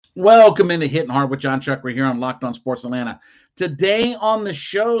Welcome into Hittin Hard with John Chuckery here on Locked On Sports Atlanta. Today on the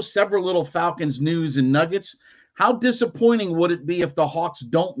show, several little Falcons news and nuggets. How disappointing would it be if the Hawks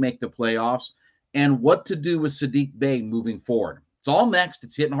don't make the playoffs? And what to do with Sadiq Bey moving forward. It's all next.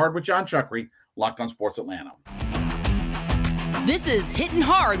 It's Hittin Hard with John Chuckery, Locked On Sports Atlanta. This is Hittin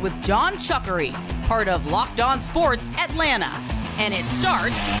Hard with John Chuckery, part of Locked On Sports Atlanta. And it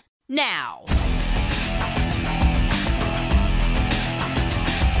starts now.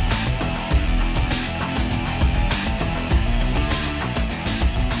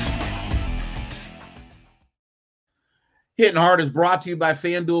 Hittin Hard is brought to you by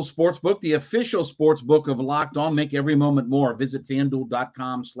FanDuel Sportsbook, the official sportsbook of Locked On. Make every moment more. Visit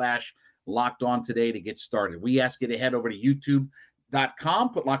FanDuel.com/Locked On today to get started. We ask you to head over to YouTube.com,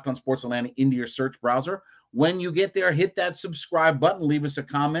 put Locked On Sports Atlanta into your search browser. When you get there, hit that subscribe button, leave us a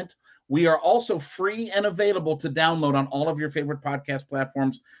comment. We are also free and available to download on all of your favorite podcast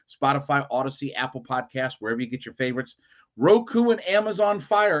platforms, Spotify, Odyssey, Apple Podcasts, wherever you get your favorites. Roku and Amazon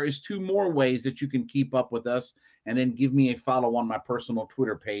Fire is two more ways that you can keep up with us. And then give me a follow on my personal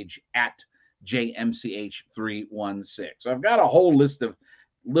Twitter page at JMCH316. So I've got a whole list of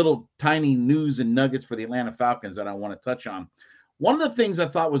little tiny news and nuggets for the Atlanta Falcons that I want to touch on. One of the things I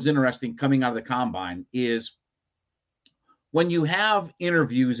thought was interesting coming out of the Combine is when you have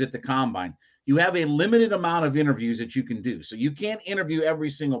interviews at the Combine, you have a limited amount of interviews that you can do. So you can't interview every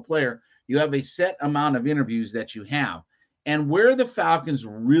single player. You have a set amount of interviews that you have. And where the Falcons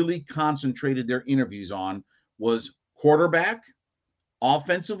really concentrated their interviews on was quarterback,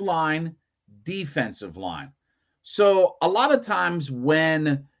 offensive line, defensive line. So a lot of times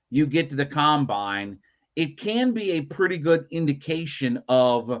when you get to the Combine, it can be a pretty good indication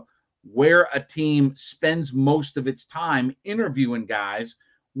of where a team spends most of its time interviewing guys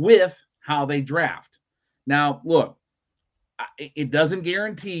with how they draft. Now, look, it doesn't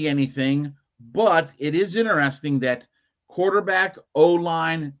guarantee anything, but it is interesting that quarterback,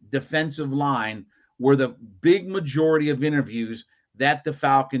 O-line, defensive line were the big majority of interviews that the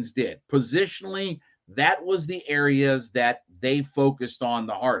Falcons did. Positionally, that was the areas that they focused on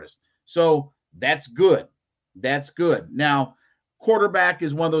the hardest. So that's good. That's good. Now, quarterback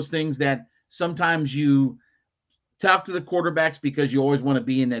is one of those things that sometimes you talk to the quarterbacks because you always want to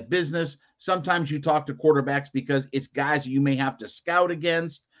be in that business. Sometimes you talk to quarterbacks because it's guys that you may have to scout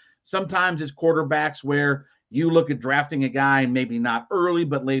against. Sometimes it's quarterbacks where you look at drafting a guy and maybe not early,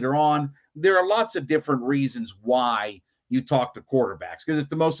 but later on. There are lots of different reasons why you talk to quarterbacks because it's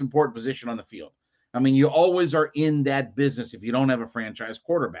the most important position on the field. I mean, you always are in that business if you don't have a franchise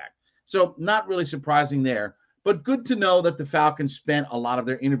quarterback. So not really surprising there, but good to know that the Falcons spent a lot of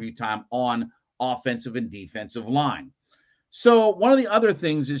their interview time on offensive and defensive line. So one of the other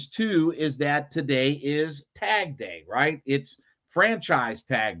things is that today is tag day, right? It's franchise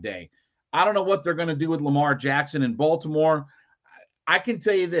tag day. I don't know what they're going to do with Lamar Jackson in Baltimore. I can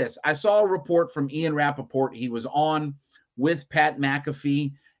tell you this. I saw a report from Ian Rappaport. He was on with Pat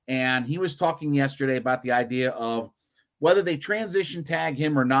McAfee, and he was talking yesterday about the idea of whether they transition tag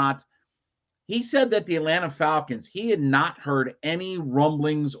him or not. He said that the Atlanta Falcons, he had not heard any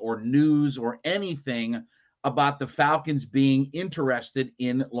rumblings or news or anything about the Falcons being interested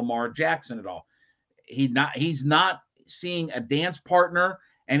in Lamar Jackson at all. He's not seeing a dance partner.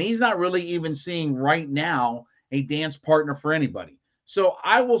 And he's not really even seeing right now a dance partner for anybody. So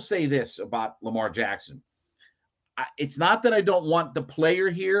I will say this about Lamar Jackson. It's not that I don't want the player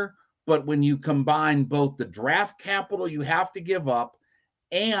here, but when you combine both the draft capital you have to give up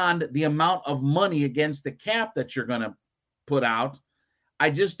and the amount of money against the cap that you're going to put out,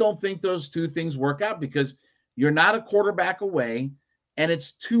 I just don't think those two things work out because you're not a quarterback away, and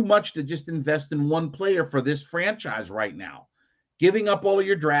it's too much to just invest in one player for this franchise right now. Giving up all of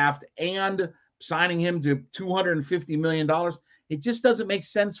your draft and signing him to $250 million, it just doesn't make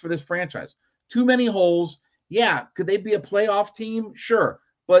sense for this franchise. Too many holes. Yeah, could they be a playoff team? Sure,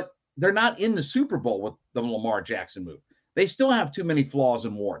 but they're not in the Super Bowl with the Lamar Jackson move. They still have too many flaws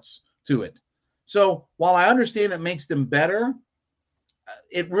and warts to it. So while I understand it makes them better,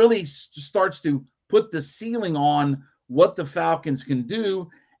 it really starts to put the ceiling on what the Falcons can do,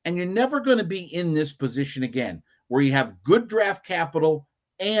 and you're never going to be in this position again, where you have good draft capital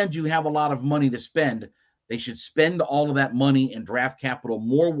and you have a lot of money to spend. They should spend all of that money and draft capital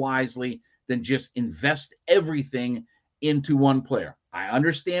more wisely than just invest everything into one player. I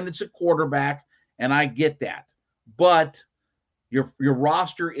understand it's a quarterback, and I get that. But your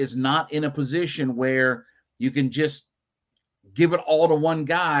roster is not in a position where you can just give it all to one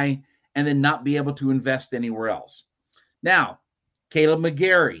guy and then not be able to invest anywhere else. Now, Caleb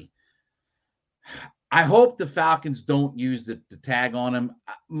McGarry. I hope the Falcons don't use the tag on him.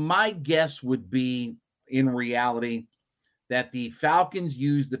 My guess would be, in reality, that the Falcons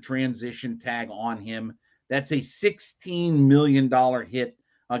use the transition tag on him. That's a $16 million hit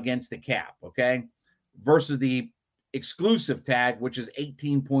against the cap, okay? Versus the exclusive tag, which is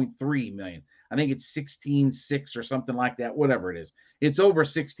 $18.3 million. I think it's 16.6 or something like that, whatever it is. It's over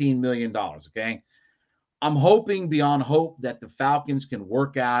 $16 million, okay? I'm hoping beyond hope that the Falcons can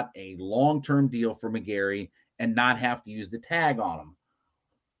work out a long-term deal for McGarry and not have to use the tag on him.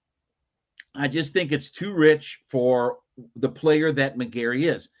 I just think it's too rich for the player that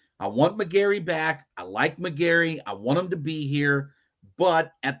McGarry is. I want McGarry back. I like McGarry. I want him to be here,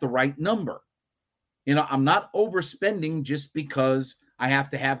 but at the right number. You know, I'm not overspending just because I have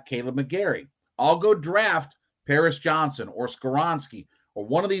to have Caleb McGarry. I'll go draft Paris Johnson or Skoronski or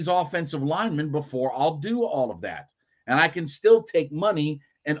one of these offensive linemen before I'll do all of that. And I can still take money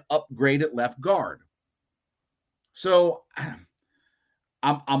and upgrade at left guard. So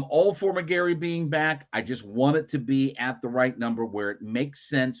I'm all for McGarry being back. I just want it to be at the right number where it makes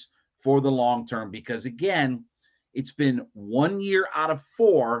sense for the long term, because again, it's been 1 year out of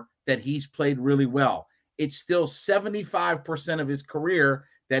 4 that he's played really well. It's still 75% of his career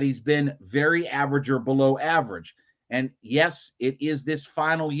that he's been very average or below average. And yes, it is this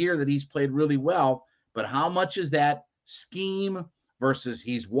final year that he's played really well, but how much is that scheme versus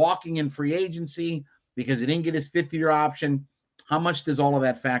he's walking in free agency because he didn't get his 5th-year option? How much does all of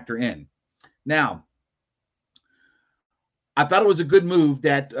that factor in? Now, I thought it was a good move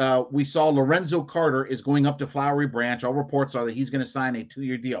that we saw Lorenzo Carter is going up to Flowery Branch. All reports are that he's going to sign a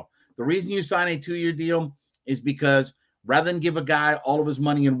 2-year deal. The reason you sign a 2-year deal is because rather than give a guy all of his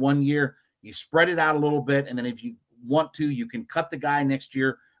money in 1 year, you spread it out a little bit, and then if you want to, you can cut the guy next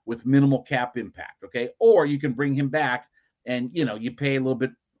year with minimal cap impact, okay? Or you can bring him back and, you know, you pay a little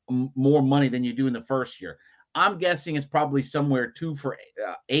bit more money than you do in the first year. I'm guessing it's probably somewhere 2 for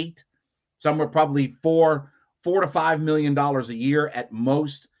 $8, somewhere probably $4 to $5 million a year at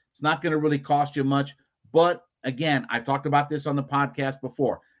most. It's not going to really cost you much. But again, I talked about this on the podcast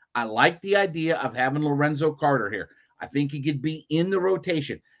before. I like the idea of having Lorenzo Carter here. I think he could be in the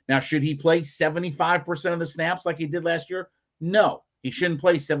rotation. Now, should he play 75% of the snaps like he did last year? No, he shouldn't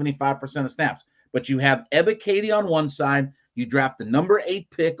play 75% of snaps. But you have Ebiketie on one side, you draft the number 8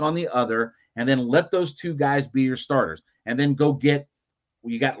 pick on the other, and then let those 2 guys be your starters. And then go get,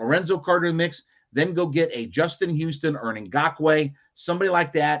 you got Lorenzo Carter in the mix, then go get a Justin Houston or an Ngakoue, somebody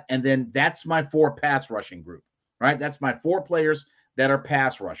like that, and then that's my 4 pass rushing group, right? That's my 4 players that are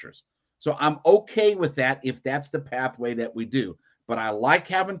pass rushers. So I'm okay with that if that's the pathway that we do. But I like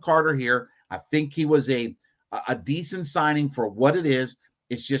having Carter here. I think he was a decent signing for what it is.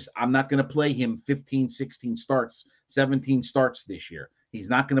 It's just I'm not going to play him 15, 16 starts, 17 starts this year. He's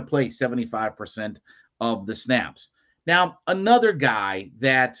not going to play 75% of the snaps. Now, another guy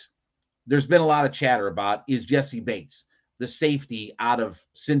that there's been a lot of chatter about is Jesse Bates, the safety out of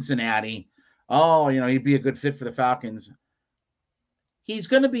Cincinnati. Oh, you know, he'd be a good fit for the Falcons. He's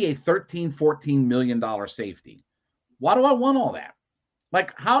going to be a $13, $14 million safety. Why do I want all that?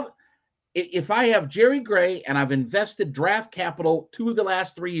 Like, how, if I have Jerry Gray and I've invested draft capital 2 of the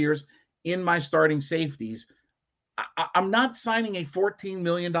last 3 years in my starting safeties, I'm not signing a $14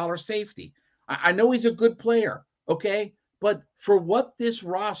 million safety. I know he's a good player, okay? But for what this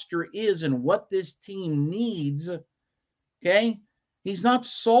roster is and what this team needs, okay, he's not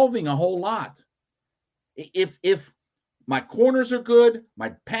solving a whole lot. If my corners are good,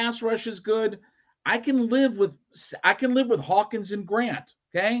 my pass rush is good, I can live with Hawkins and Grant,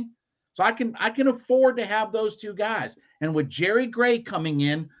 okay? So I can afford to have those 2 guys. And with Jerry Gray coming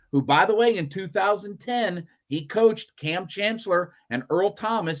in, who, by the way, in 2010, he coached Cam Chancellor and Earl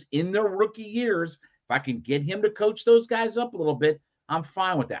Thomas in their rookie years. If I can get him to coach those guys up a little bit, I'm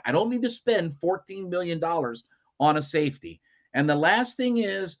fine with that. I don't need to spend $14 million on a safety. And the last thing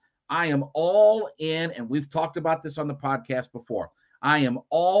is, I am all in, and we've talked about this on the podcast before, I am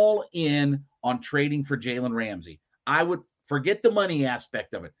all in on trading for Jalen Ramsey. I would forget the money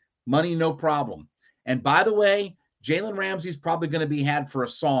aspect of it. Money, no problem. And by the way, Jalen Ramsey's probably going to be had for a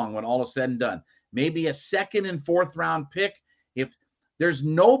song when all is said and done. Maybe a 2nd and 4th round pick. If there's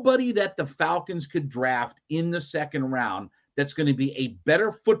nobody that the Falcons could draft in the 2nd round that's going to be a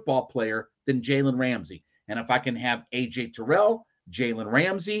better football player than Jalen Ramsey. And if I can have A.J. Terrell, Jalen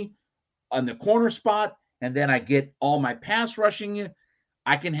Ramsey on the corner spot, and then I get all my pass rushing,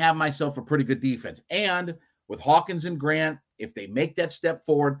 I can have myself a pretty good defense. And with Hawkins and Grant, if they make that step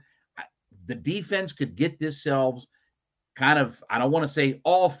forward, the defense could get themselves kind of, I don't want to say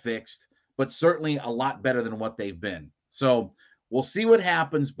all fixed, but certainly a lot better than what they've been. So We'll see what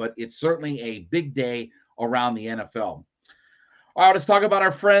happens, but it's certainly a big day around the NFL. All right, let's talk about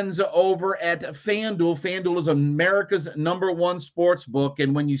our friends over at FanDuel. FanDuel is America's #1 sports book.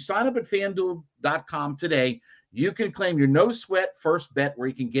 And when you sign up at FanDuel.com today, you can claim your no-sweat first bet where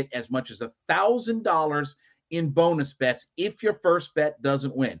you can get as much as $1,000 in bonus bets if your first bet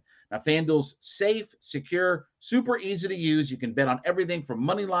doesn't win. Now, FanDuel's safe, secure, super easy to use. You can bet on everything from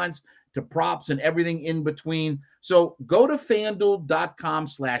money lines to props and everything in between. So go to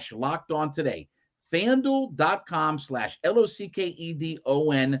FanDuel.com/lockedon today.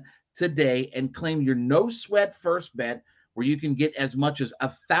 FanDuel.com/LOCKEDON today and claim your no-sweat first bet where you can get as much as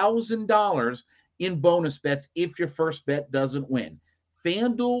 $1,000 in bonus bets if your first bet doesn't win.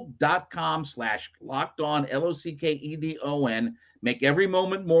 FanDuel.com/lockedon, LOCKEDON. Make every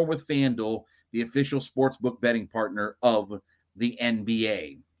moment more with FanDuel, the official sportsbook betting partner of the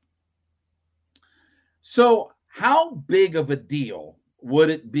NBA. So how big of a deal would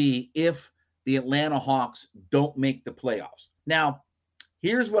it be if the Atlanta Hawks don't make the playoffs? Now,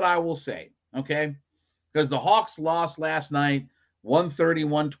 here's what I will say, okay? Because the Hawks lost last night,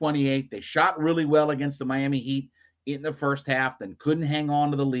 130-128. They shot really well against the Miami Heat in the first half, then couldn't hang on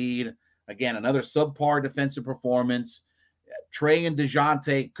to the lead. Again, another subpar defensive performance. Trey and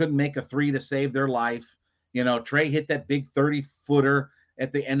DeJounte couldn't make a three to save their life. You know, Trey hit that big 30-footer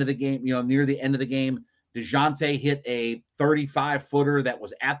at the end of the game, near the end of the game. DeJounte hit a 35-footer that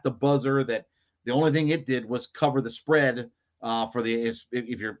was at the buzzer that the only thing it did was cover the spread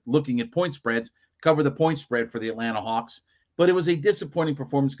if you're looking at point spreads, cover the point spread for the Atlanta Hawks. But it was a disappointing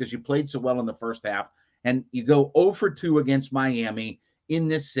performance because you played so well in the first half, and you go 0 for 2 against Miami in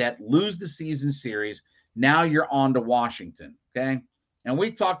this set, lose the season series. Now you're on to Washington, okay? And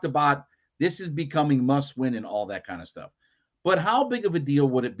we talked about this is becoming must-win and all that kind of stuff. But how big of a deal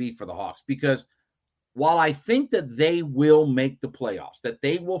would it be for the Hawks? Because while I think that they will make the playoffs, that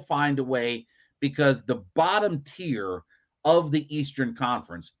they will find a way, because the bottom tier of the Eastern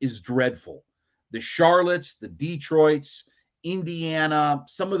Conference is dreadful. The Charlottes, the Detroits, Indiana,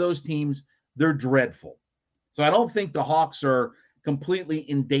 some of those teams, they're dreadful. So I don't think the Hawks are completely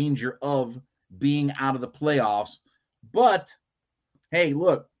in danger of being out of the playoffs. But hey,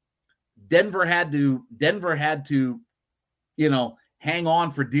 look, Denver had to, hang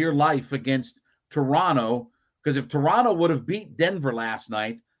on for dear life against Toronto, because if Toronto would have beat Denver last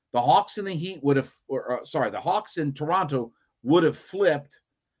night, the Hawks and the Heat would have, the Hawks and Toronto would have flipped.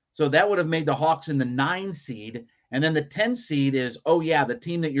 So that would have made the Hawks in the 9 seed. And then the 10 seed is, the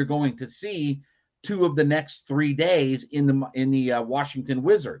team that you're going to see 2 of the next 3 days in the Washington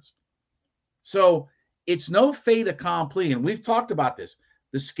Wizards. So it's no fait accompli. And we've talked about this.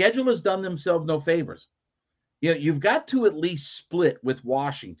 The schedule has done themselves no favors. You've got to at least split with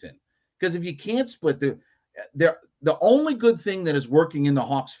Washington. Because if you can't split, the only good thing that is working in the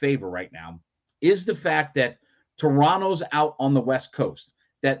Hawks' favor right now is the fact that Toronto's out on the West Coast.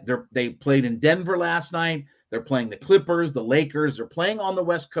 That they played in Denver last night. They're playing the Clippers, the Lakers. They're playing on the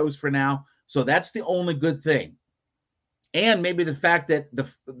West Coast for now. So that's the only good thing. And maybe the fact that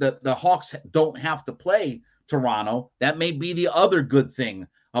the Hawks don't have to play Toronto, that may be the other good thing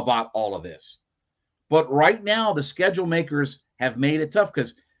about all of this. But right now, the schedule makers have made it tough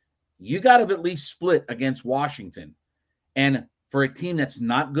because you got to at least split against Washington. And for a team that's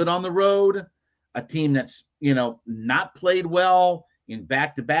not good on the road, a team that's, not played well in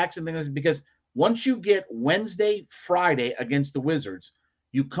back-to-backs and things, because once you get Wednesday, Friday against the Wizards,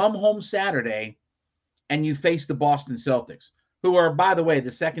 you come home Saturday and you face the Boston Celtics, who are, by the way, the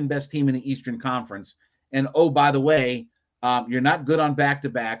second best team in the Eastern Conference. And, by the way, you're not good on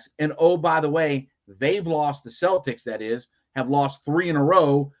back-to-backs. And, by the way, they've lost, the Celtics, that is, have lost 3 in a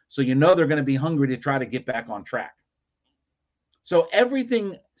row. So they're going to be hungry to try to get back on track. So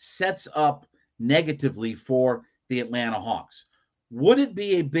everything sets up negatively for the Atlanta Hawks. Would it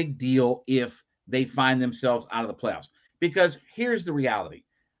be a big deal if they find themselves out of the playoffs? Because here's the reality.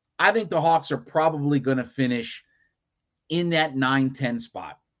 I think the Hawks are probably going to finish in that 9-10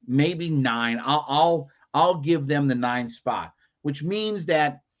 spot, maybe 9. I'll give them the 9 spot, which means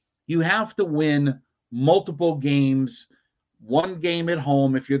that you have to win multiple games, 1 game at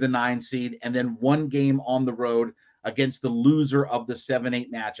home if you're the 9 seed, and then 1 game on the road against the loser of the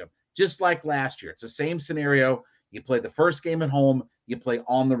 7-8 matchup. Just like last year. It's the same scenario. You play the first game at home, you play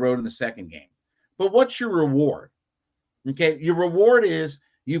on the road in the second game. But what's your reward? Okay, your reward is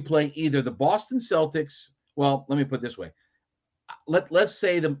you play either the Boston Celtics. Well, let me put it this way. Let's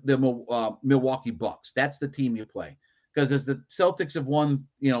say the Milwaukee Bucks. That's the team you play. Because as the Celtics have won,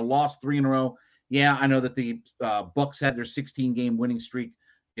 lost 3 in a row. Yeah, I know that the Bucks had their 16-game winning streak,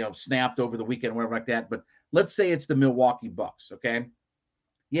 snapped over the weekend, whatever like that. But let's say it's the Milwaukee Bucks, okay?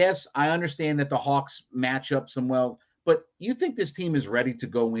 Yes, I understand that the Hawks match up some well, but you think this team is ready to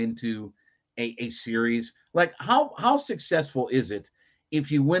go into a series? Like, how successful is it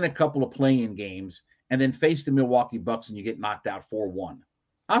if you win a couple of play-in games and then face the Milwaukee Bucks and you get knocked out 4-1?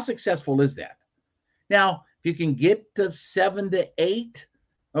 How successful is that? Now, if you can get to 7-8,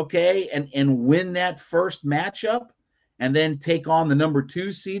 okay, and win that first matchup and then take on the number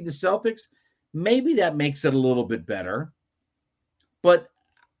 2 seed, the Celtics, maybe that makes it a little bit better. But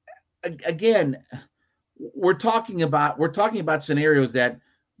again, we're talking about scenarios that,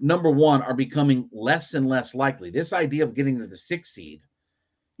 number one, are becoming less and less likely. This idea of getting to the 6th seed,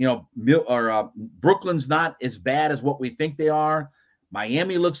 Brooklyn's not as bad as what we think they are.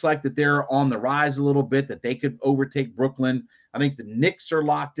 Miami looks like that they're on the rise a little bit, that they could overtake Brooklyn. I think the Knicks are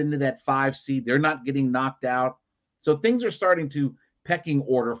locked into that 5 seed. They're not getting knocked out. So things are starting to, pecking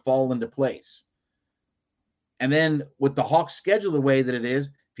order, fall into place. And then with the Hawks schedule the way that it is,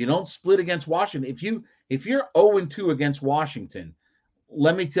 if you don't split against Washington, if you're 0-2 against Washington,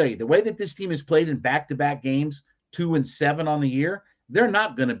 let me tell you, the way that this team has played in back-to-back games, 2-7 on the year, they're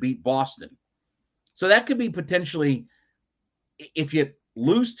not going to beat Boston. So that could be potentially, if you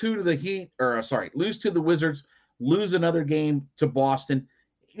lose 2 to the Heat, lose to the Wizards, lose another game to Boston,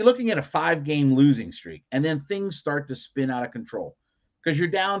 you're looking at a 5-game losing streak, and then things start to spin out of control because you're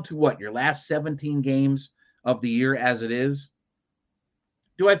down to what, your last 17 games of the year as it is.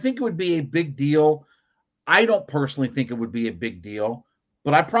 Do I think it would be a big deal? I don't personally think it would be a big deal,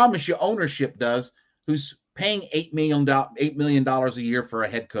 but I promise you ownership does, who's paying $8 million a year for a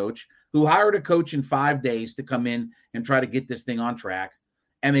head coach, who hired a coach in 5 days to come in and try to get this thing on track,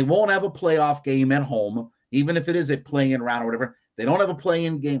 and they won't have a playoff game at home, even if it is a play-in round or whatever. They don't have a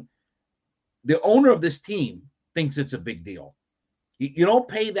play-in game. The owner of this team thinks it's a big deal. You don't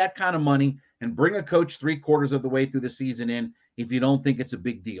pay that kind of money and bring a coach 3/4 of the way through the season in if you don't think it's a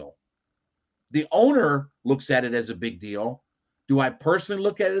big deal. The owner looks at it as a big deal. Do I personally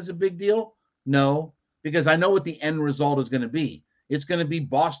look at it as a big deal? No, because I know what the end result is going to be. It's going to be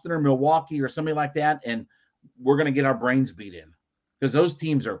Boston or Milwaukee or something like that, and we're going to get our brains beat in because those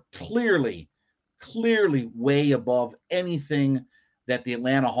teams are clearly way above anything that the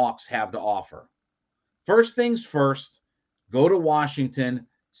Atlanta Hawks have to offer. First things first, go to Washington,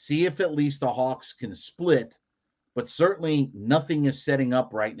 see if at least the Hawks can split, but certainly nothing is setting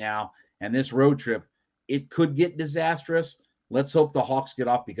up right now. And this road trip, it could get disastrous. Let's hope the Hawks get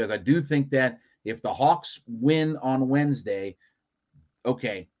off, because I do think that if the Hawks win on Wednesday,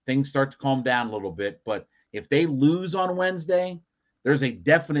 okay, things start to calm down a little bit. But if they lose on Wednesday, there's a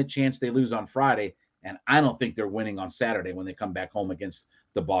definite chance they lose on Friday. And I don't think they're winning on Saturday when they come back home against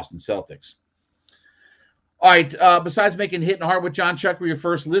the Boston Celtics. All right, besides making Hittin' Hard with John Chuckery your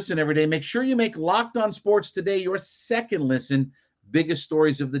first listen every day, make sure you make Locked On Sports Today your second listen. Biggest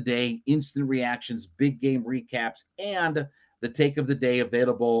stories of the day, instant reactions, big game recaps, and the take of the day,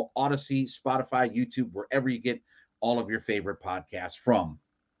 available Odyssey, Spotify, YouTube, wherever you get all of your favorite podcasts from.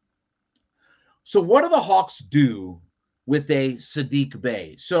 So what do the Hawks do with a Saddiq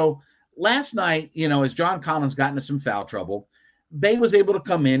Bey? So last night, as John Collins got into some foul trouble, Bey was able to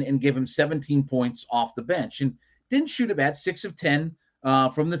come in and give him 17 points off the bench and didn't shoot a bad 6 of 10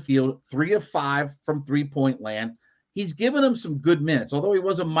 from the field, 3 of 5 from three-point land. He's given him some good minutes, although he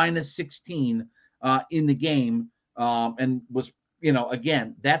was a minus 16 in the game and was,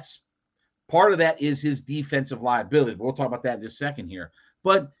 again, that's part of that is his defensive liability. We'll talk about that in just a second here.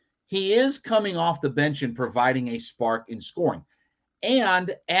 But he is coming off the bench and providing a spark in scoring.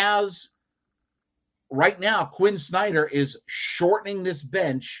 And as right now, Quinn Snyder is shortening this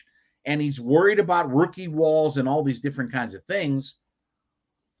bench, and he's worried about rookie walls and all these different kinds of things.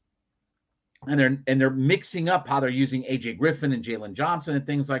 And they're mixing up how they're using AJ Griffin and Jalen Johnson and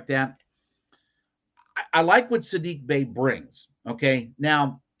things like that. I like what Saddiq Bey brings. Okay.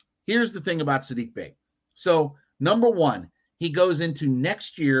 Now, here's the thing about Saddiq Bey. So, number one, he goes into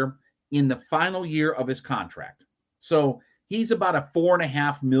next year in the final year of his contract. So he's about a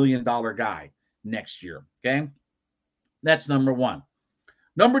 $4.5 million guy next year. Okay. That's number one.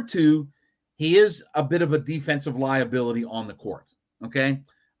 Number two, he is a bit of a defensive liability on the court. Okay.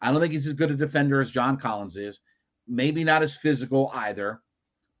 I don't think he's as good a defender as John Collins is. Maybe not as physical either.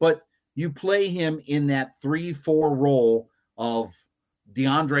 But you play him in that 3-4 role of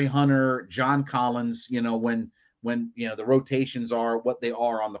DeAndre Hunter, John Collins, when the rotations are what they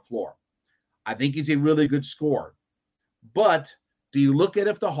are on the floor. I think he's a really good scorer. But do you look at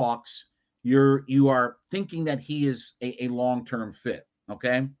if the Hawks, you are thinking that he is a long-term fit,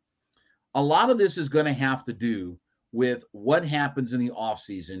 okay? A lot of this is going to have to do with what happens in the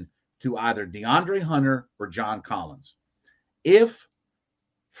offseason to either DeAndre Hunter or John Collins. If,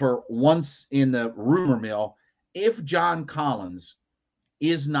 for once in the rumor mill, if John Collins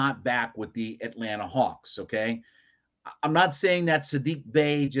is not back with the Atlanta Hawks, okay? I'm not saying that Saddiq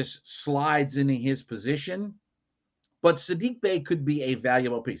Bey just slides into his position, but Saddiq Bey could be a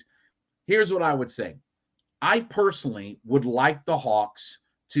valuable piece. Here's what I would say. I personally would like the Hawks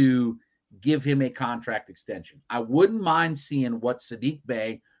to give him a contract extension. I wouldn't mind seeing what Saddiq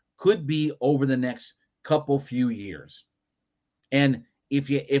Bey could be over the next few years. And if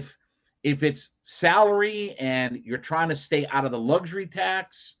it's salary and you're trying to stay out of the luxury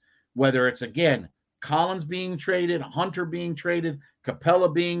tax, whether it's, again, Collins being traded, Hunter being traded, Capella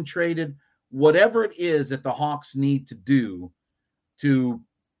being traded, whatever it is that the Hawks need to do to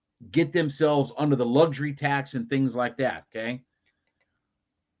get themselves under the luxury tax and things like that, okay?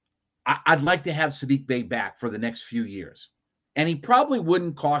 I'd like to have Saddiq Bey back for the next few years. And he probably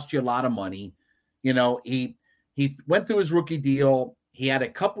wouldn't cost you a lot of money. You know, he went through his rookie deal. He had a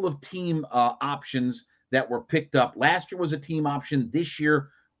couple of team options that were picked up. Last year was a team option. This year,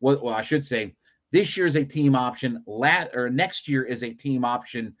 well, I should say, this year is a team option. Next year is a team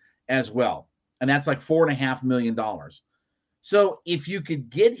option as well. And that's like $4.5 million. So if you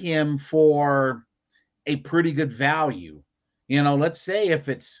could get him for a pretty good value, you know, let's say if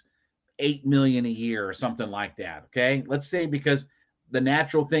it's $8 million a year or something like that, okay? Let's say, because the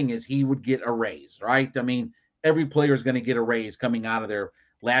natural thing is he would get a raise, right? I mean, every player is going to get a raise coming out of their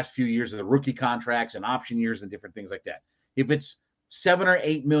last few years of the rookie contracts and option years and different things like that. If it's $7 or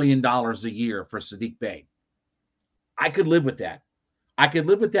 $8 million a year for Saddiq Bey, I could live with that. I could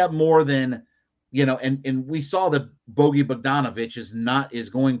live with that more than, you know, and we saw that Bogey Bogdanovic is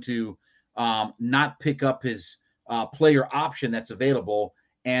going to not pick up his player option that's available,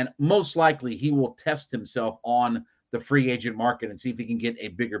 and most likely he will test himself on the free agent market and see if he can get a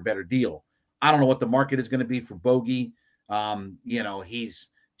bigger, better deal. I don't know what the market is going to be for Bogey. You know, he's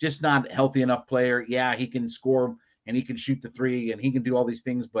just not a healthy enough player. Yeah, he can score and he can shoot the three and he can do all these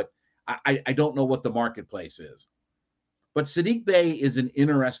things, but I don't know what the marketplace is. But Saddiq Bey is an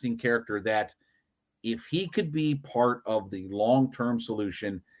interesting character that, if he could be part of the long-term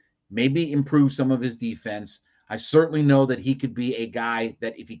solution, maybe improve some of his defense, I certainly know that he could be a guy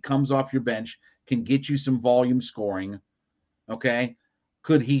that, if he comes off your bench, can get you some volume scoring. Okay.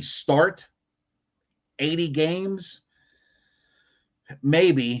 Could he start 80 games?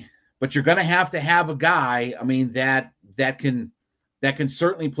 Maybe, but you're going to have a guy, I mean, that can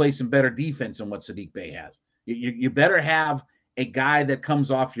certainly play some better defense than what Saddiq Bey has. You better have a guy that comes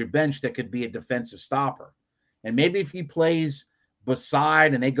off your bench that could be a defensive stopper. And maybe if he plays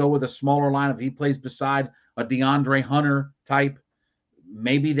beside, and they go with a smaller lineup, if he plays beside a DeAndre Hunter type,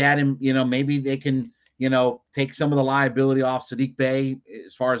 maybe that, you know, maybe they can, you know, take some of the liability off Saddiq Bey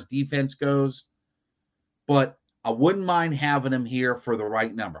as far as defense goes. But I wouldn't mind having him here for the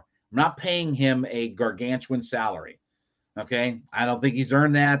right number. I'm not paying him a gargantuan salary. Okay. I don't think he's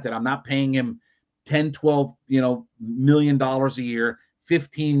earned that I'm not paying him 10, 12, million dollars a year,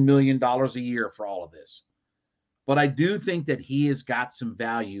 $15 million a year for all of this. But I do think that he has got some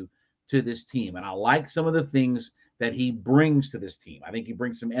value to this team. And I like some of the things that he brings to this team. I think he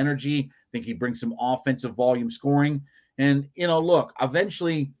brings some energy. I think he brings some offensive volume scoring. And, look,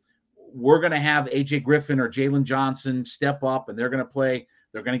 eventually we're going to have AJ Griffin or Jalen Johnson step up, and they're going to play.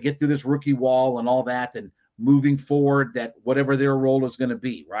 They're going to get through this rookie wall and all that. And moving forward, that whatever their role is going to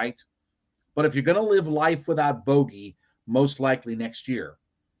be, right? But if you're going to live life without Bogey, most likely next year,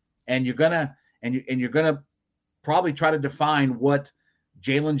 and you're gonna probably try to define what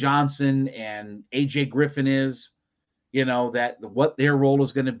Jalen Johnson and AJ Griffin is, that what their role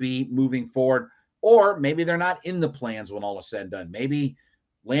is going to be moving forward, or maybe they're not in the plans when all is said and done. Maybe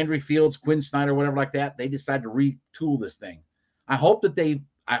Landry Fields, Quinn Snyder, whatever like that, they decide to retool this thing. I hope that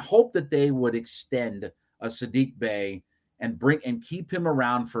they would extend a Saddiq Bey and keep him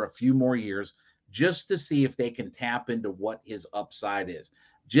around for a few more years, just to see if they can tap into what his upside is,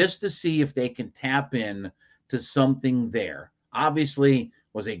 just to see if they can tap in to something there. Obviously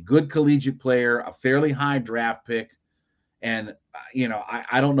was a good collegiate player, a fairly high draft pick. And,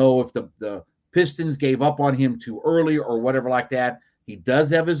 I don't know if the Pistons gave up on him too early or whatever like that. He does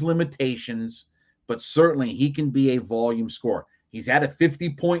have his limitations, but certainly he can be a volume scorer. He's had a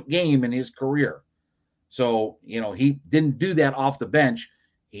 50-point game in his career. So, he didn't do that off the bench.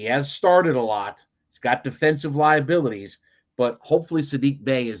 He has started a lot. He's got defensive liabilities, but hopefully Saddiq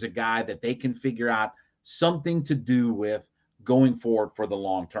Bey is a guy that they can figure out something to do with going forward for the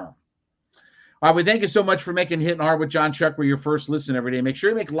long term. All right, we thank you so much for making Hittin' Hard with John Chuckery your first listen every day. Make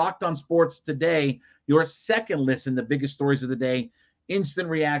sure you make Locked On Sports Today your second listen, the biggest stories of the day, instant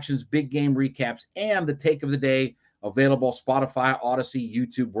reactions, big game recaps, and the take of the day, available Spotify, Odyssey,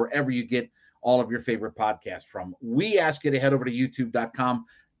 YouTube, wherever you get all of your favorite podcasts from. We ask you to head over to youtube.com,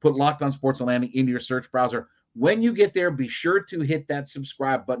 put Locked On Sports Atlanta into your search browser. When you get there, be sure to hit that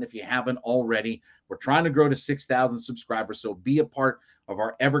subscribe button if you haven't already. We're trying to grow to 6,000 subscribers, so be a part of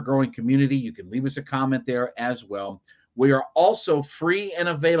our ever-growing community. You can leave us a comment there as well. We are also free and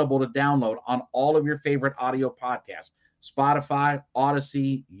available to download on all of your favorite audio podcasts, Spotify,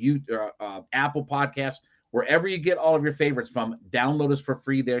 Odyssey, Apple Podcasts, wherever you get all of your favorites from. Download us for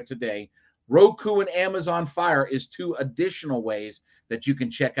free there today. Roku and Amazon Fire is 2 additional ways that you can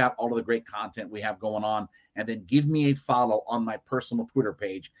check out all of the great content we have going on. And then give me a follow on my personal Twitter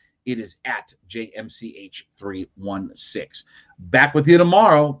page. It is at JMCH316. Back with you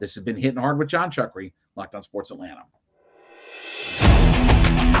tomorrow. This has been Hittin' Hard with John Chuckery, Locked On Sports Atlanta.